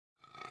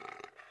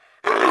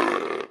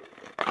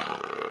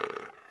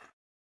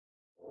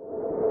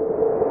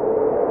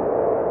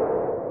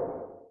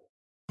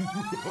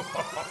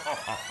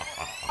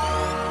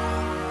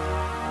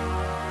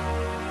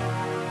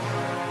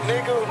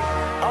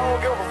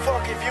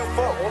fuck if you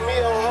fuck with me,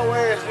 old hoe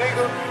ass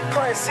nigga.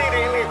 Pratt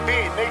City in this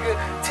bitch, nigga.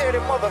 Tell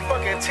that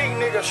motherfucking T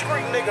nigga,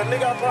 street nigga,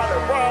 I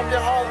probably robbed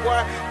your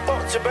homeboy.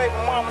 Fuck your baby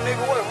mama,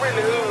 nigga. What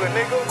really hood,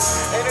 nigga?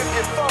 And if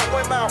you fuck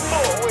with me, I'll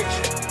fuck with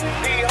you.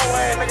 These hoe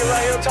ass niggas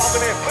out here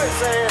talking that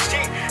pussy ass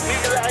shit.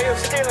 Niggas out here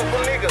stealing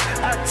from niggas.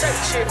 I take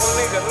shit from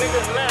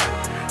niggas now.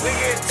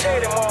 Nigga, it's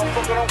Teddy,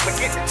 motherfucker. Don't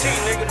forget the T,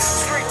 nigga.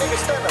 Street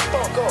niggas stand the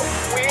fuck up.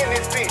 We in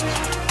this bitch.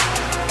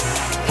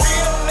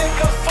 Real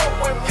niggas fuck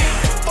with me.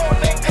 Fuck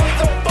niggas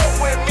don't fuck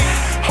with me.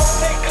 Hoe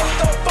niggas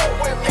don't fuck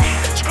with me.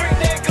 Street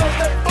niggas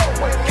they fuck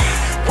with me.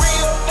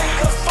 Real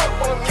niggas fuck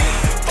with me.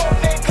 Fuck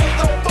niggas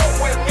don't fuck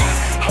with me.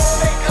 Hoe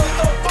niggas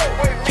don't fuck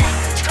with me.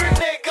 Street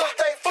niggas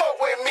they fuck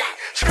with me.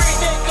 Street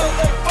niggas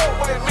they fuck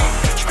with me.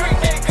 Street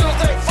niggas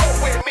they fuck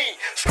with me.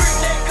 Street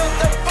niggas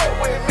they fuck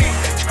with me.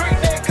 Street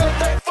niggas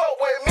they fuck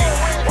with me.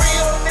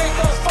 Real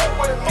niggas fuck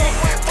with me.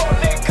 Fuck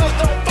niggas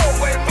don't fuck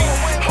with me.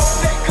 Hoe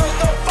niggas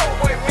don't fuck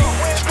with me.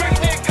 Street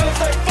niggas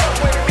they fuck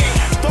with me.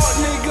 Fuck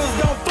niggas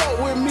don't fuck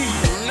with me.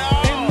 No.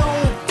 And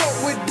don't fuck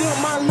with them.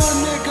 My little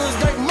niggas,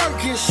 they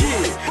murky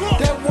shit.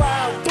 That's why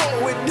I fuck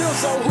with them.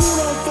 So who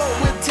don't fuck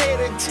with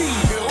Teddy T?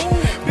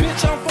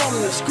 Bitch, I'm from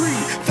the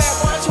street. Fat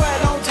boy, that's why I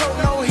don't talk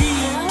no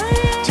heat.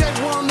 Just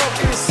run up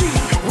and see.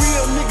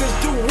 Real niggas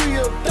do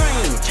real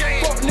things.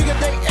 Fuck niggas,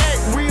 they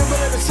act real, but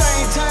at the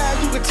same time,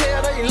 you can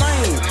tell they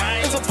lame.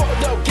 It's a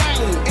fucked up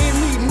game. And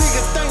these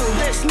niggas think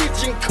they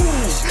snitching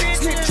cool.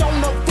 Snitch on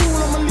the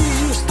fool, I'ma leave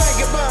you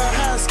stinking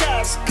behind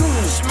Sky School.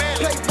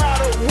 Play by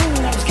the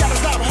rules, gotta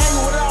stop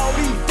hanging with all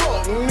these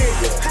fuck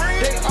niggas.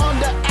 They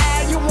under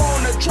eye, you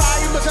wanna try,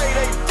 you but say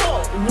they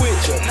fuck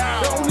with you.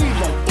 Don't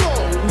even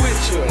fuck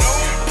with you.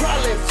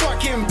 Probably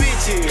fucking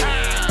bitches.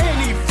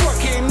 Any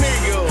fucking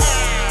nigga.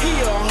 He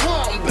a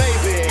hump,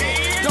 baby.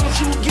 Don't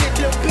you get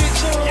the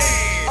picture?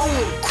 On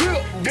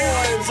Crip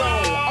boys,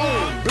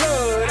 on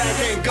blood, I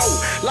can't go.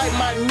 Like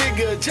my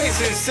nigga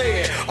Jason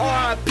said,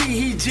 R.I.P.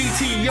 he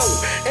GTO.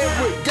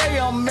 Every day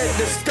I'm at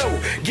the store,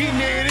 getting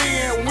it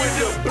in with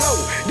the blow.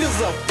 This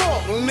a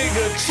fuck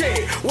nigga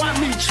check. Why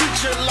me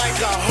treat you like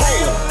a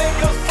Real hoe?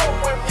 niggas fuck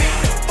with me.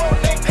 Fuck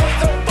niggas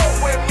don't fuck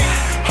with me.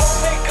 Hoe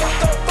niggas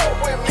don't fuck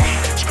with me.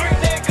 Street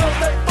niggas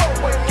they fuck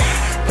with me.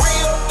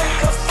 Real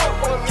niggas fuck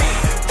with me.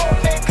 Fuck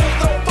niggas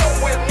don't fuck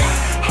with me.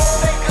 Hoe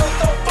niggas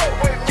don't fuck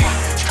with me.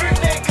 Street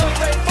niggas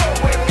they fuck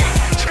with me.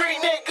 Street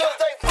niggas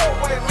they fuck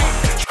with me.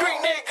 Street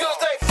niggas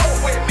they fuck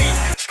with me.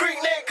 Street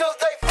niggas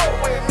they fuck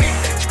with me.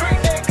 Street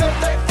niggas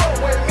they fuck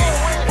with me.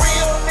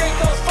 Real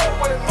niggas fuck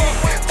with me.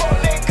 Fuck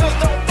niggas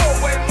don't fuck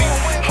with me.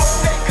 Hoe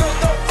niggas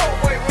don't fuck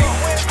with me.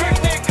 Street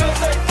niggas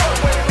they fuck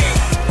with me.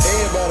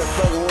 Everybody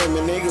fucking with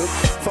me, nigga.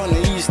 From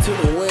the east to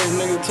the west,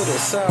 nigga, to the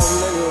south,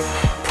 nigga.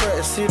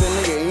 Pratt City,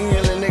 nigga,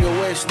 Inland, nigga,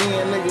 West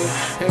End, nigga.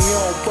 And you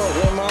don't fuck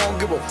with me, I don't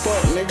give a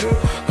fuck, nigga.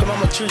 Cause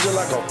I'ma treat you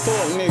like a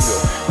fuck, nigga.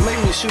 Make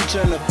me shoot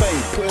you in the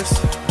face, puss.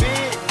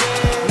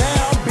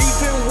 Now I'm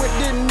beefing with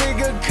this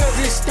nigga cause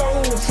he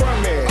stole from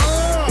me.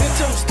 Bitch,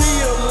 I'm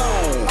still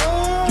alone.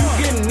 You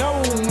get no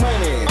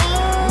money.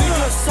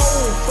 Nigga so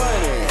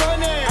funny.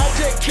 I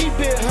just keep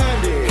it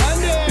 100.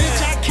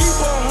 Bitch, I keep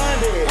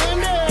 100.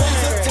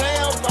 Place a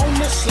tab on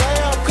the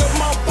slab cause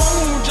my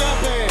phone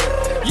jumping.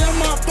 Yeah,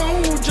 my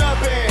phone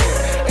jumping.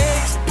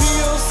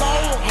 X-Pill so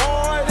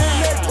hard and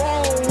that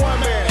grown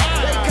woman.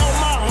 They call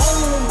my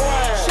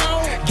homeboy.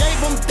 Gave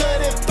him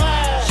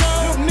 35.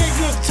 Them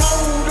niggas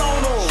told on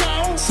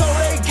them. So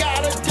they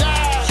gotta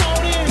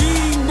die.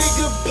 These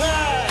niggas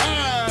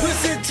pie.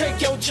 Pussy,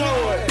 take your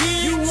choice.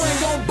 You ain't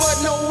gon' butt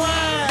no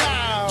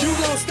wine. You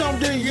gon' stomp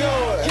the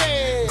yard.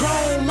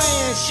 Grown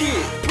man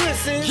shit.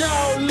 Pussy,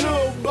 y'all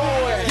little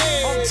boy.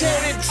 I'm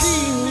Teddy T,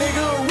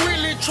 nigga.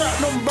 Really trap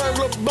them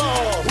burglar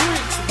balls.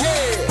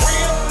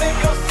 Real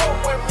niggas fuck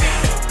with me.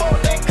 Fuck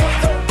niggas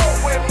don't fuck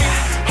with me.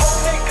 Hoe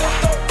niggas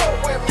don't fuck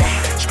with me.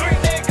 Street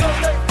niggas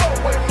they fuck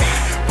with me.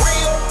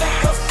 Real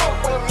niggas fuck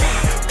with me.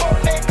 Fuck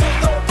niggas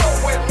don't fuck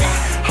with me.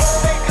 Hoe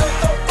niggas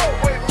don't fuck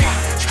with me.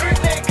 Street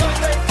niggas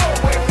they fuck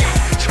with me.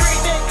 Street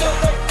niggas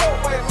they fuck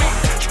with me.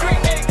 Street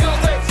niggas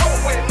they fuck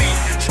with me.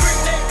 Street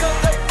niggas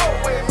they fuck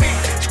with me.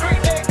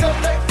 Street niggas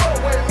they fuck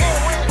with me.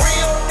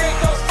 Real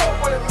niggas fuck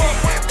with me.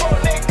 Fuck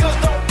niggas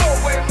don't fuck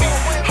with me.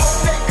 Hoe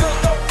niggas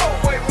don't fuck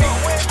with me.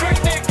 Street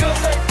niggas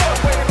they fuck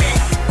with me.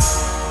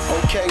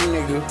 Okay,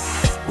 nigga.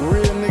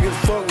 Real niggas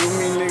fuck with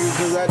me, nigga,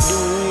 cause I do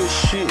real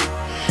shit.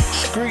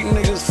 Street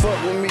niggas fuck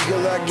with me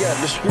cause I got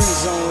the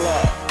streets on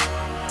lock.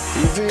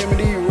 You feel me?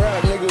 These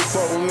rap niggas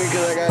fuck with me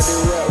cause I got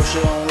this rap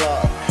shit on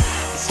lock.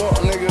 Fuck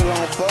niggas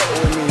don't fuck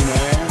with me,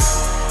 man.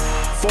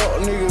 Fuck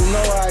niggas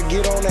know I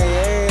get on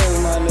their ass,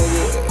 my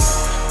nigga.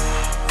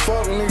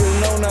 Fuck niggas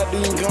know not to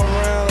even come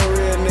around a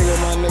real nigga,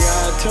 my nigga.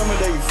 I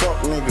intimidate fuck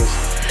niggas.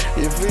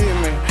 You feel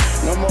me?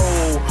 No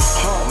more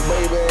hump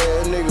baby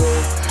ass nigga.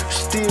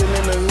 Still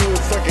in the hood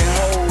fucking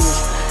hoes.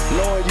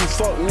 Knowing you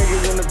fuck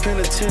niggas in the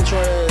penitentiary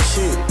ass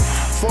shit.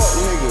 Fuck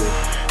nigga.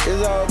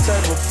 It's all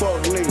type of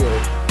fuck nigga.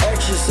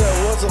 Ask yourself,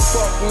 what's a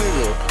fuck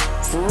nigga?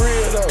 For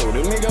real though,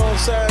 the nigga on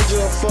side you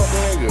a fuck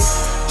nigga.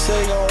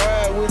 Say he gon'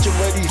 ride with you,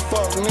 but he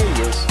fuck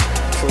niggas.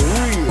 For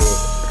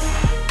real.